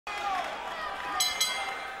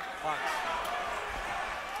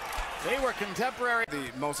They were contemporary. The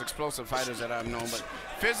most explosive fighters that I've known, but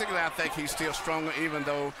physically I think he's still stronger, even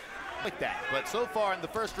though like that. But so far in the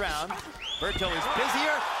first round, Berto is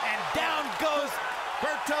busier, and down goes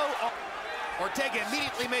Berto. Ortega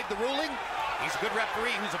immediately made the ruling. He's a good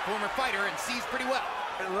referee who's a former fighter and sees pretty well.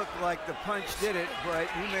 It looked like the punch did it, but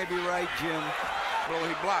you may be right, Jim. well,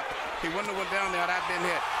 he blocked. He wouldn't have went down there had I been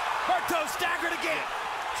hit. Berto staggered again.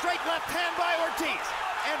 Straight left hand by Ortiz.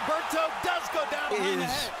 And Berto does go down behind the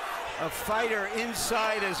head. A fighter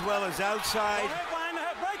inside as well as outside.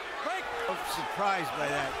 I'm surprised by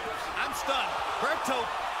that. I'm stunned. Berto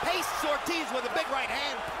pastes Ortiz with a big right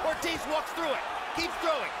hand. Ortiz walks through it. Keeps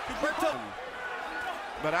throwing. Berto.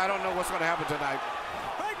 But I don't know what's going to happen tonight.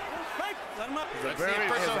 Let's see if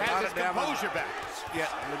Peso has his composure back. Yeah,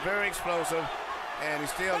 very explosive. And he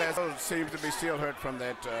still has, seems to be still hurt from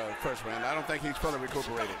that first round. I don't think he's fully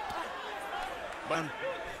recuperated. But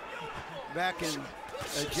back in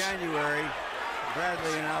January,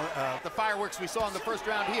 Bradley and the fireworks we saw in the first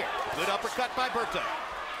round here. Good uppercut by Berto.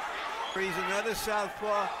 He's another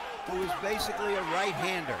southpaw who is basically a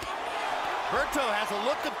right-hander. Berto has a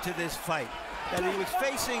look to this fight that he was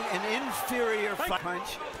facing an inferior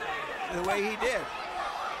punch the way he did.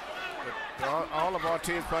 All of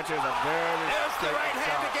Ortiz's punches are very There's the right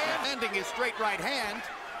hand again. Ending his straight right hand,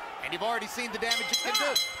 and you've already seen the damage it can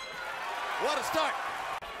do. What a start.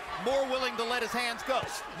 More willing to let his hands go.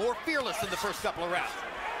 More fearless in the first couple of rounds.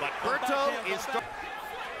 But Berto is...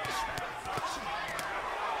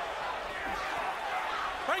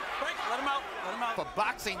 Let him out. A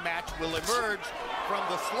boxing match will emerge from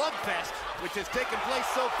the slugfest, which has taken place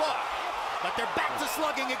so far. But they're back to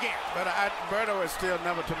slugging again. But Berto is still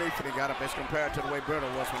never to me when he got up as compared to the way Berto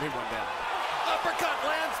was when he went down. Uppercut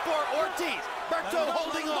lands for Ortiz. Berto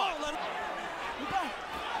holding on.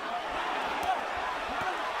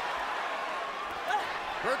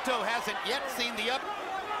 Berto hasn't yet seen the up.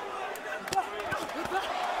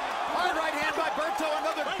 Hard right hand by Berto.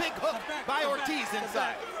 Another big hook by Ortiz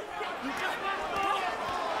inside.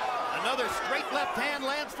 Another straight left hand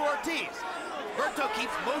lands for Ortiz. Berto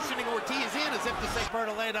keeps motioning Ortiz in as if to say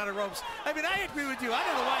Berto laying on the ropes. I mean, I agree with you. I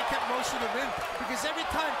don't know why he kept motioning him in, because every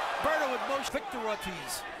time Berto would motion Victor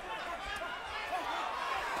Ortiz.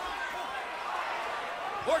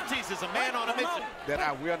 Ortiz is a man on a mission. That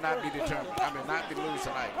I will not be determined. I will not be lose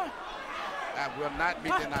tonight. I will not be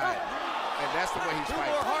denied. And that's the way he's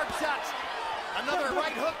fighting. 2 more hard shots. Another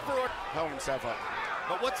right hook for Ortiz. Hold himself up.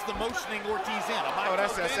 But what's the motioning Ortiz in? Oh,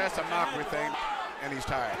 that's a mockery thing, and he's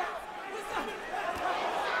tired.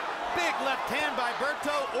 Big left hand by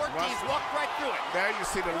Berto. Ortiz walked right through it. There you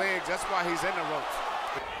see the legs. That's why he's in the ropes.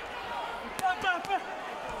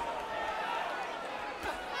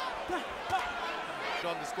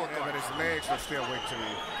 On the scorecard. Yeah, but his legs are still weak to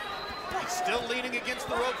me. He's still leaning against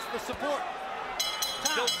the ropes for support.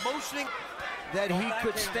 Still motioning. That he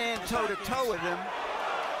could stand toe-to-toe with him.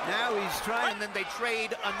 Now he's trying. And then they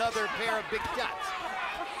trade another pair of big shots.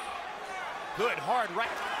 Good, hard right.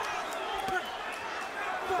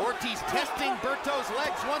 Ortiz testing Berto's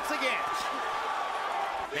legs once again.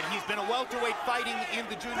 And he's been a welterweight fighting in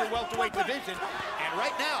the junior welterweight division. And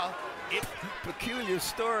right now, it's peculiar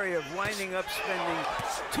story of winding up spending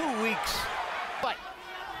 2 weeks fight.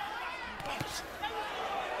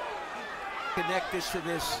 Connected to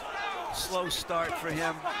this slow start for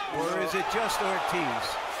him, or is it just Ortiz?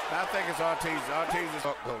 I think it's Ortiz. Ortiz is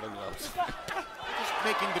golden gloves. Just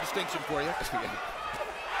making the distinction for you.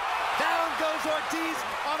 Down goes Ortiz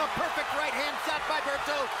on a perfect right hand shot by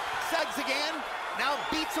Berto. Segs again. Now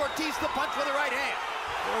beats Ortiz the punch with a right hand.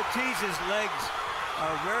 Ortiz's legs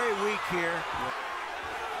are very weak here.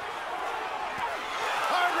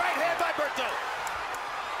 Hard right hand by Berto.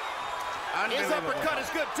 His uppercut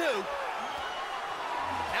is good too.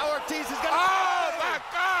 Now Ortiz has got. Oh my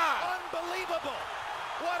God! Unbelievable!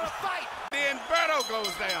 What a fight! Then Berto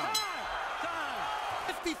goes down.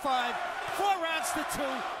 55, 4 rounds to 2.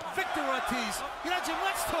 Victor Ortiz. You know, Jim,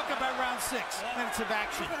 let's talk about round 6. Minutes of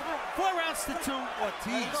action. 4 rounds to 2.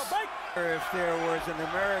 Ortiz. If there was an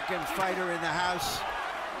American fighter in the house.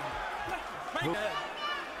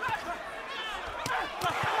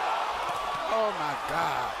 Oh my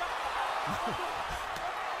God.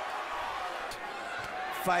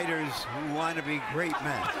 Fighters who want to be great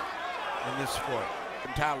men in this sport.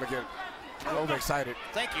 I'm tired of getting overexcited.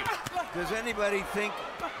 Thank you. Does anybody think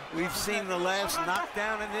we've seen the last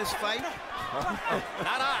knockdown in this fight?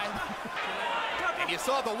 Not I. And you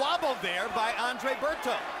saw the wobble there by Andre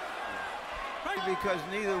Berto. Because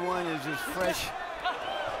neither one is as fresh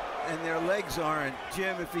and their legs aren't.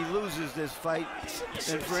 Jim, if he loses this fight,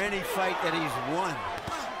 then for any fight that he's won,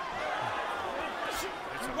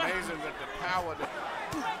 amazing that the power that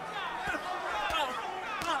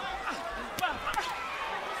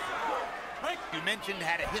you mentioned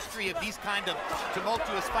had a history of these kind of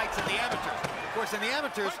tumultuous fights in the amateurs. Of course, in the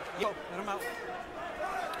amateurs, Let him out.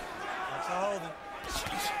 That's a holding.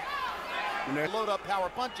 load up power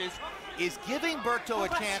punches is giving Berto a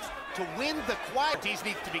chance to win the quiet. Ortiz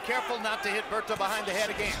needs to be careful not to hit Berto behind the head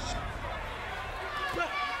again.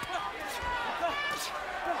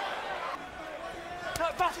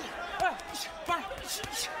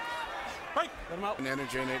 and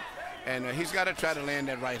energy in it, and he's got to try to land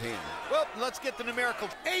that right hand. Well, let's get the numerical.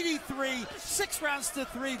 83, 6 rounds to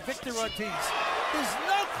 3, Victor Ortiz. There's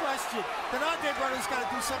no question that Andre Berto's got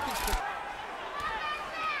to do something special.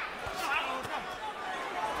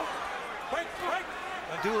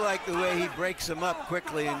 I do like the way he breaks them up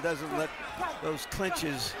quickly and doesn't let those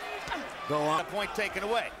clinches go on. A point taken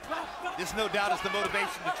away. This, no doubt, is the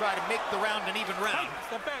motivation to try to make the round an even round.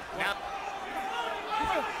 Now,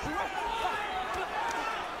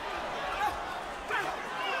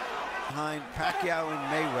 behind Pacquiao and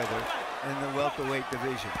Mayweather in the welterweight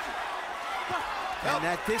division. And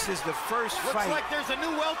that this is the first looks fight. like there's a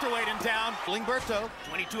new welterweight in town. Berto,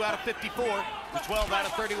 22 out of 54, 12 out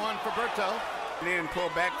of 31 for Berto. And then pull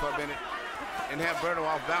back for a minute and have Berto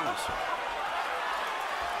off balance.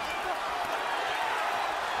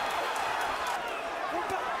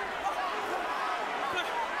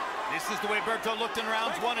 This is the way Berto looked in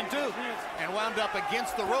rounds 1 and 2 and wound up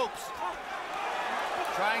against the ropes,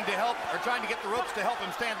 trying to get the ropes to help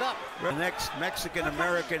him stand up. The next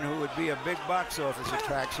Mexican-American who would be a big box office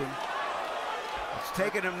attraction. It's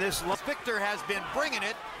taken him this long. Victor has been bringing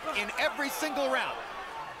it in every single round.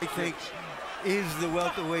 I think is the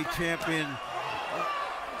welterweight champion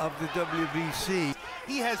of the WBC.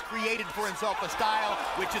 He has created for himself a style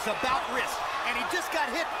which is about risk, and he just got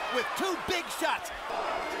hit with 2 big shots.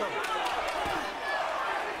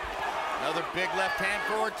 Another big left hand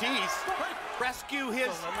for Ortiz. Rescue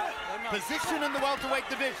his position in the welterweight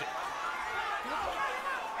division.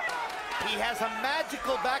 He has a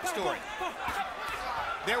magical backstory.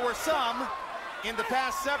 There were some in the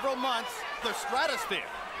past several months, the stratosphere.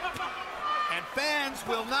 And fans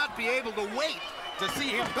will not be able to wait to see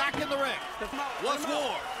him back in the ring. Was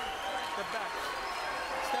war. Step back.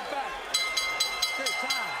 Step back. Take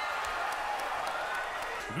time.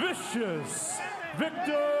 Vicious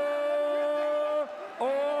Victor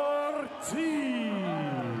Ortiz.